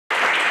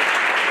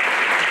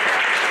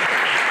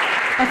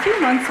A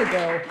few months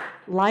ago,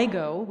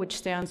 LIGO, which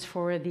stands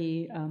for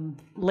the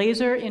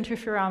Laser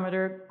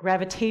Interferometer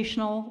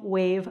Gravitational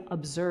Wave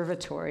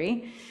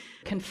Observatory,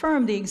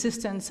 confirmed the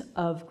existence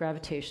of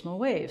gravitational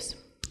waves.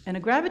 And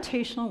a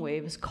gravitational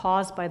wave is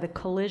caused by the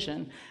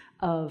collision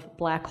of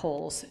black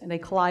holes, and they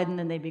collide and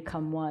then they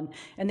become one.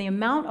 And the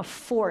amount of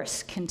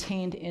force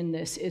contained in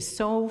this is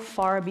so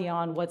far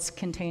beyond what's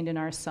contained in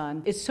our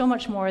sun. It's so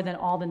much more than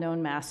all the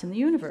known mass in the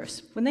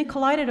universe. When they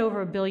collided over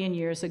 1 billion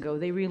years ago,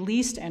 they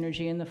released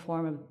energy in the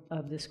form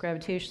of this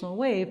gravitational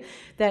wave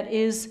that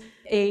is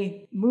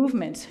a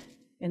movement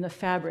in the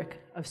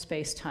fabric of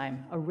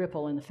space-time, a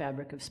ripple in the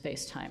fabric of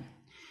space-time.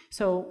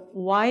 So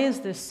why is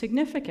this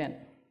significant?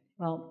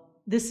 Well,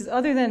 this is,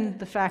 other than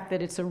the fact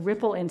that it's a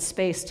ripple in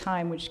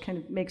space-time, which kind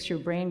of makes your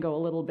brain go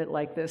a little bit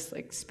like this,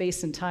 like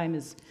space and time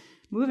is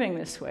moving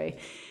this way,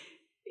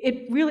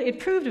 it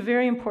proved a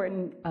very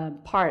important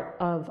part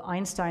of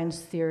Einstein's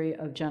theory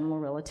of general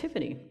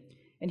relativity.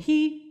 And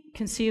he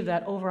conceived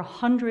that over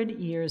 100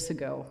 years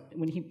ago,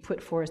 when he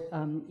put forth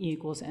E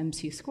equals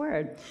mc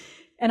squared.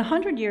 And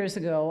 100 years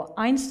ago,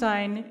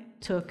 Einstein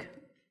took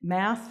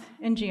math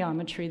and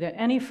geometry that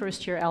any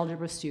first-year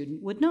algebra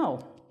student would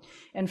know.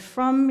 And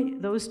from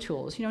those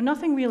tools,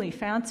 nothing really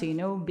fancy,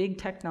 no big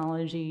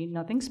technology,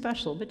 nothing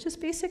special, but just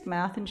basic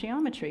math and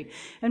geometry.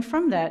 And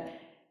from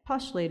that,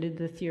 postulated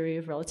the theory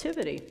of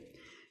relativity.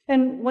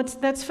 And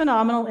that's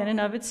phenomenal in and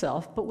of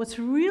itself, but what's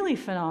really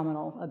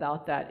phenomenal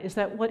about that is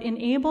that what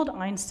enabled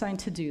Einstein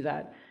to do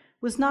that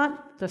was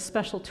not the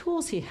special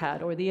tools he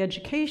had, or the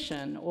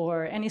education,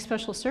 or any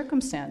special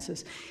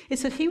circumstances.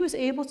 It's that he was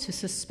able to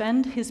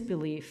suspend his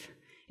belief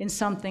in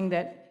something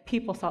that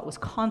people thought was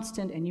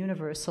constant and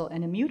universal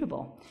and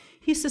immutable.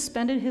 He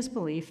suspended his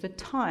belief that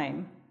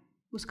time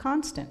was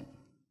constant.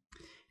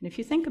 And if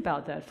you think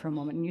about that for a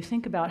moment, and you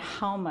think about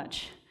how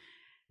much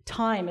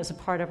time is a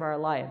part of our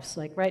lives,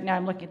 like right now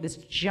I'm looking at this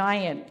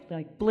giant,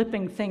 like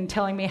blipping thing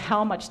telling me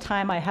how much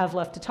time I have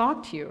left to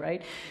talk to you,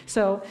 right?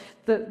 So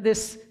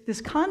this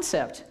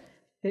concept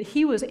that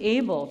he was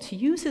able to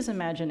use his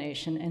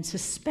imagination and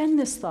suspend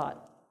this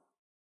thought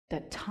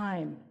that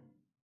time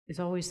is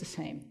always the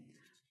same,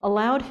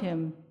 allowed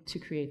him to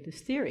create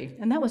this theory.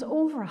 And that was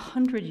over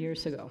 100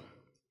 years ago.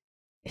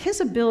 His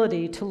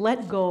ability to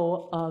let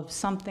go of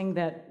something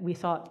that we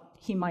thought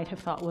he might have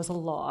thought was a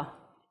law,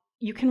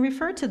 you can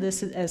refer to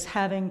this as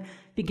having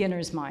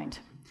beginner's mind.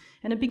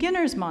 And a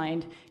beginner's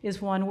mind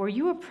is one where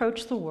you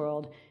approach the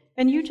world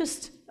and you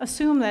just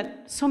assume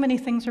that so many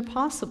things are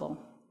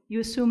possible. You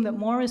assume that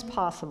more is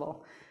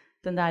possible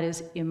than that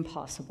is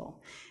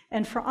impossible.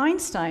 And for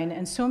Einstein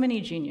and so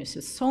many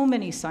geniuses, so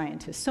many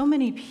scientists, so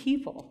many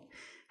people,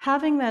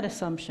 having that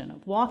assumption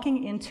of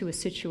walking into a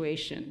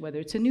situation, whether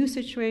it's a new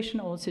situation,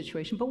 old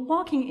situation, but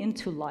walking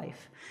into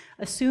life,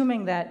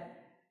 assuming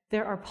that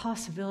there are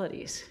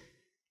possibilities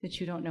that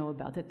you don't know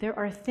about, that there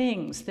are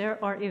things, there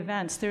are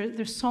events,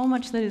 there's so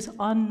much that is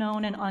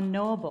unknown and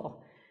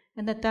unknowable,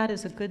 and that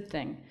is a good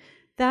thing.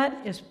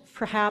 That is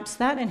perhaps,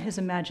 that and his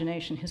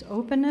imagination, his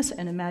openness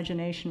and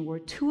imagination were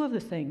two of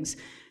the things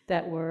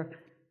that were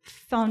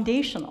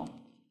foundational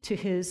to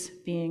his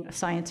being a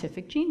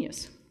scientific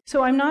genius.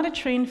 So I'm not a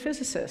trained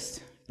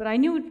physicist, but I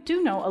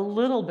do know a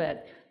little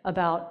bit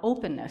about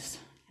openness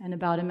and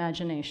about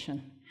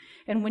imagination.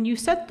 And when you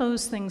set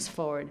those things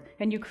forward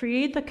and you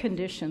create the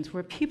conditions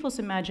where people's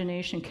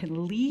imagination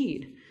can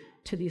lead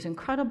to these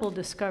incredible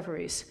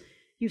discoveries,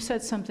 you've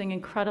set something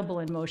incredible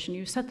in motion.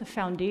 You've set the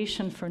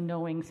foundation for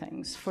knowing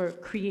things, for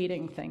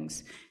creating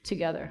things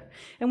together.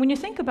 And when you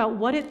think about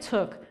what it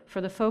took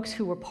for the folks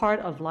who were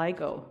part of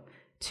LIGO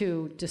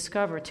to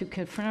discover, to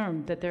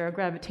confirm that there are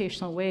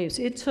gravitational waves,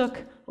 it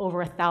took over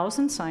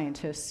 1,000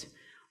 scientists,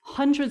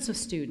 hundreds of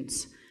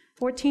students,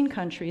 14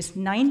 countries,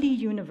 90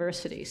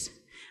 universities,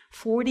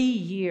 40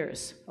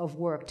 years of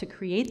work to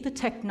create the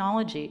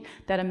technology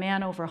that a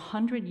man over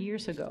 100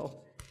 years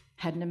ago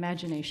had an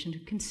imagination to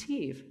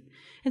conceive.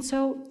 And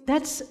so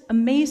that's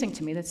amazing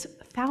to me. That's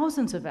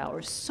thousands of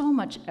hours, so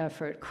much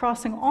effort,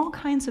 crossing all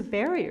kinds of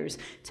barriers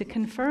to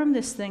confirm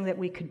this thing that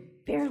we could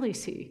barely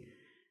see,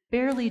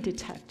 barely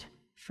detect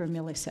for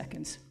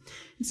milliseconds.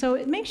 And so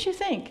it makes you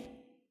think,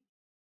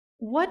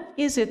 what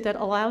is it that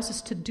allows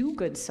us to do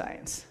good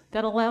science,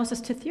 that allows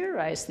us to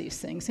theorize these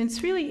things? And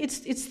it's really,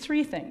 it's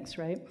three things,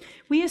 right?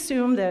 We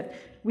assume that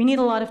we need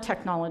a lot of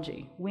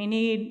technology. We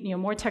need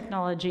more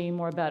technology,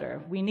 more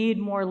better. We need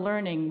more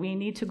learning. We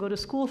need to go to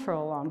school for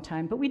a long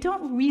time. But we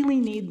don't really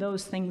need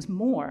those things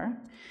more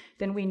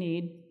than we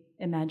need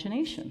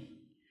imagination.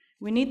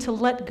 We need to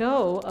let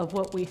go of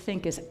what we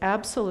think is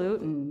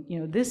absolute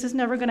and this is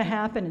never going to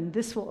happen and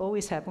this will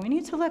always happen. We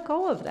need to let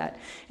go of that.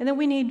 And then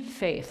we need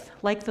faith,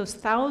 like those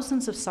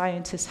thousands of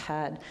scientists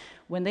had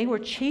when they were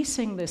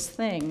chasing this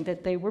thing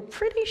that they were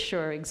pretty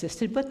sure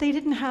existed, but they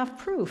didn't have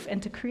proof.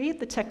 And to create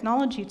the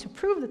technology to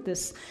prove that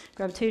this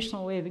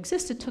gravitational wave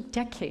existed took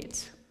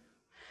decades.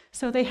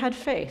 So they had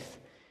faith.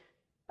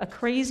 A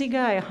crazy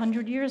guy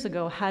 100 years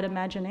ago had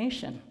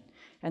imagination.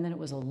 And then it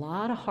was a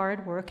lot of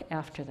hard work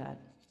after that.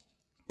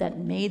 that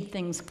made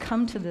things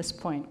come to this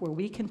point where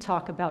we can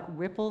talk about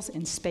ripples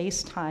in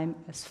space-time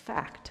as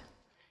fact,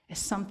 as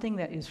something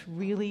that is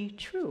really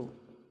true.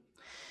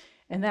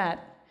 And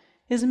that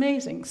is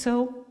amazing.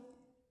 So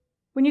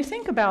when you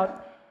think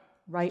about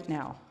right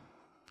now,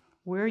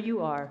 where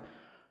you are,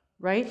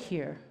 right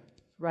here,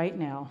 right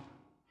now,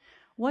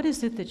 what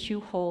is it that you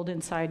hold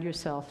inside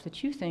yourself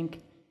that you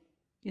think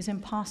is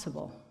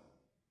impossible?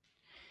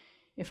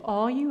 If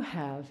all you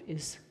have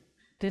is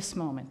this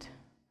moment,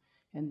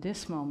 and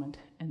this moment,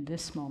 and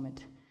this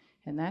moment,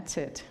 and that's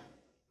it,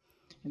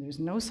 and there's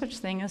no such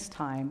thing as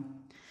time,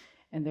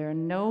 and there are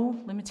no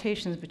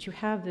limitations, but you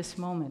have this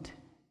moment,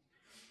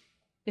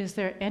 is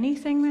there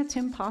anything that's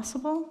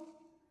impossible?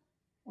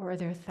 Or are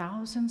there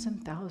thousands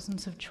and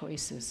thousands of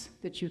choices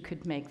that you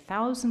could make,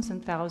 thousands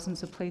and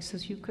thousands of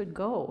places you could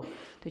go,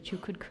 that you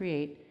could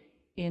create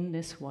in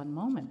this one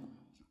moment?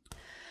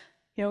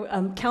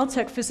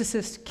 Caltech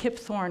physicist Kip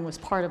Thorne was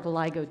part of the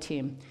LIGO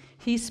team.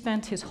 He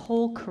spent his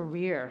whole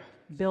career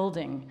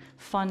building,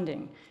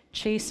 funding,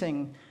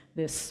 chasing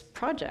this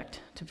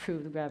project to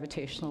prove the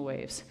gravitational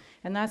waves.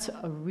 And that's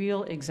a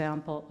real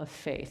example of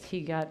faith.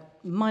 He got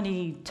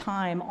money,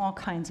 time, all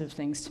kinds of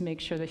things to make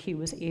sure that he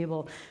was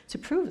able to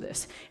prove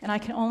this. And I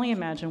can only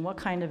imagine what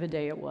kind of a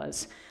day it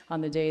was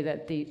on the day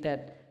that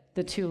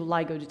the two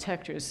LIGO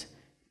detectors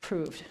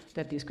proved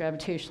that these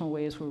gravitational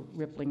waves were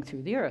rippling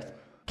through the Earth.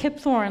 Kip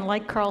Thorne,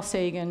 like Carl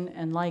Sagan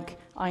and like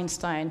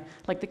Einstein,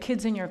 like the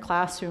kids in your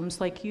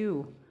classrooms, like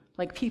you,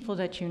 like people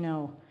that you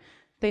know,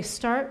 they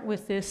start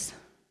with this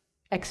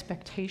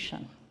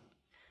expectation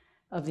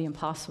of the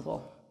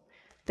impossible.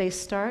 They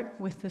start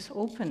with this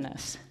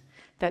openness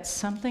that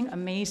something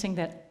amazing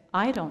that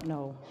I don't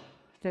know,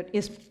 that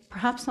is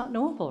perhaps not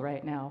knowable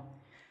right now,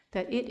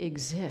 that it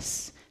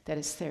exists, that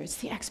it's there. It's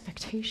the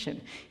expectation.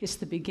 It's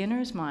the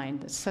beginner's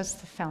mind that sets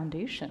the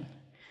foundation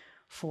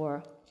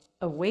for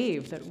a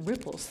wave that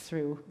ripples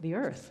through the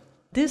Earth.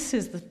 This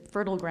is the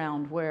fertile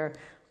ground where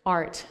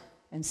art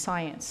and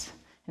science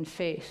and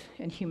faith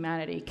and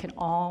humanity can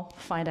all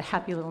find a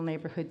happy little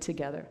neighborhood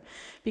together.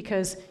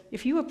 Because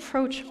if you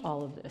approach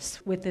all of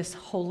this with this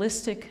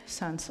holistic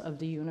sense of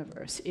the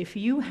universe, if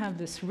you have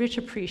this rich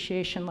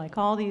appreciation like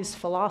all these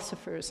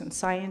philosophers and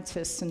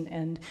scientists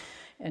and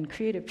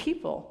creative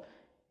people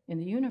in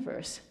the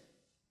universe,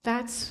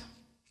 that's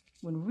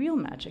when real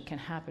magic can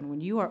happen,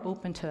 when you are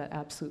open to that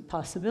absolute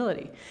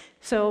possibility.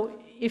 So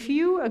if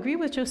you agree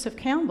with Joseph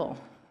Campbell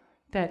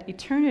that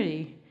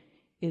eternity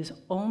is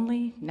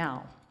only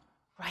now,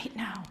 right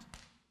now,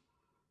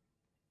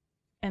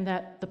 and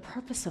that the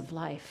purpose of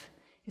life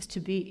is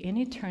to be in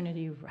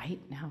eternity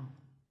right now,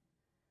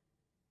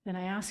 then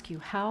I ask you,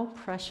 how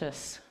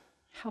precious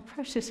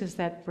is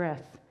that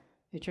breath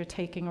that you're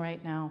taking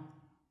right now?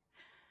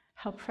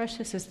 How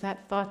precious is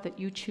that thought that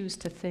you choose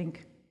to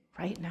think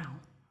right now?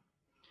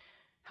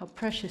 How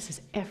precious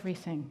is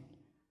everything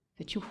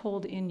that you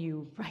hold in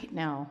you right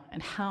now,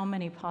 and how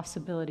many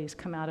possibilities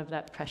come out of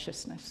that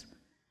preciousness?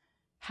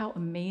 How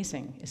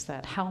amazing is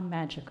that? How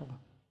magical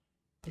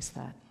is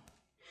that?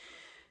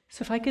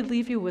 So if I could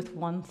leave you with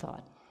one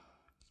thought,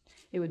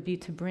 it would be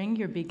to bring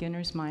your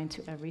beginner's mind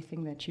to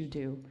everything that you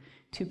do,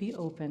 to be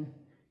open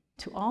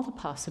to all the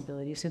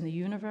possibilities in the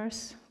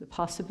universe, the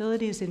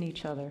possibilities in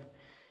each other,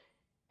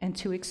 and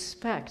to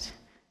expect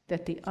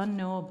that the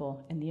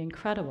unknowable and the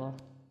incredible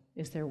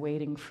is there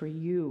waiting for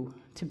you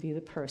to be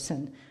the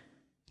person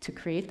to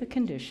create the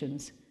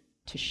conditions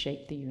to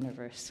shape the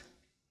universe.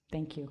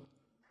 Thank you.